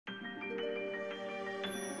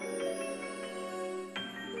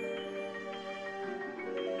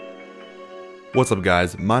What's up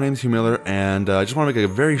guys, my name is HeR, and I just want to make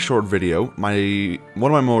a very short video, one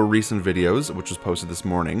of my more recent videos, which was posted this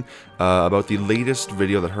morning, about the latest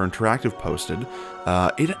video that HeR Interactive posted.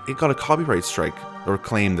 It got a copyright strike, or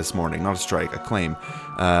claim this morning, not a strike, a claim,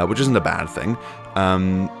 which isn't a bad thing.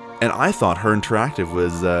 And I thought HeR Interactive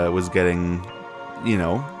was getting, you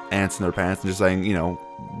know, ants in their pants and just saying, you know,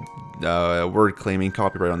 word claiming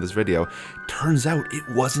copyright on this video. Turns out it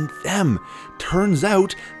wasn't them. Turns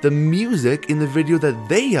out the music in the video that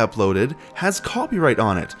they uploaded has copyright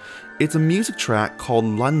on it. It's a music track called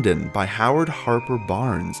London by Howard Harper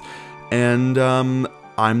Barnes. And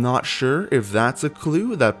I'm not sure if that's a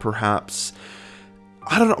clue that perhaps,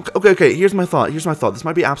 I don't know. Okay, here's my thought. This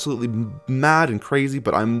might be absolutely mad and crazy,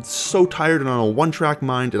 but I'm so tired and on a one-track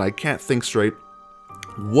mind and I can't think straight.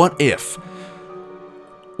 What if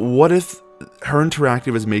HeR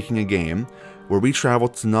Interactive is making a game where we travel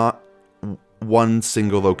to not one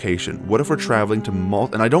single location? What if we're traveling to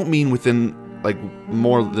and I don't mean within, like,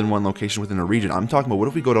 more than one location within a region. I'm talking about what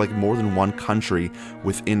if we go to, like, more than one country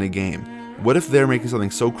within a game? What if they're making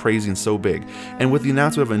something so crazy and so big? And with the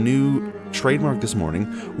announcement of a new trademark this morning,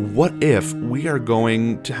 what if we are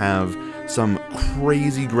going to have some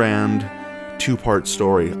crazy grand two-part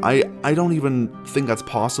story? I don't even think that's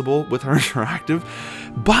possible with HeR Interactive,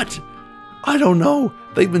 but I don't know.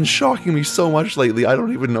 They've been shocking me so much lately, I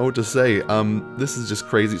don't even know what to say. This is just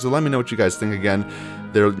crazy. So let me know what you guys think. Again,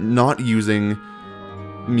 they're not using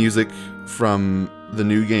music from the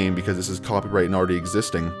new game because this is copyright and already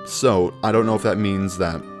existing. So I don't know if that means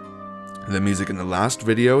that the music in the last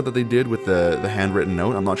video that they did with the handwritten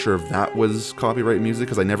note, I'm not sure if that was copyright music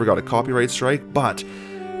because I never got a copyright strike, but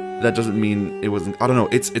that doesn't mean it wasn't. I don't know.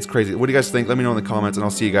 It's crazy. What do you guys think? Let me know in the comments, and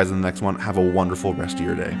I'll see you guys in the next one. Have a wonderful rest of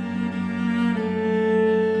your day.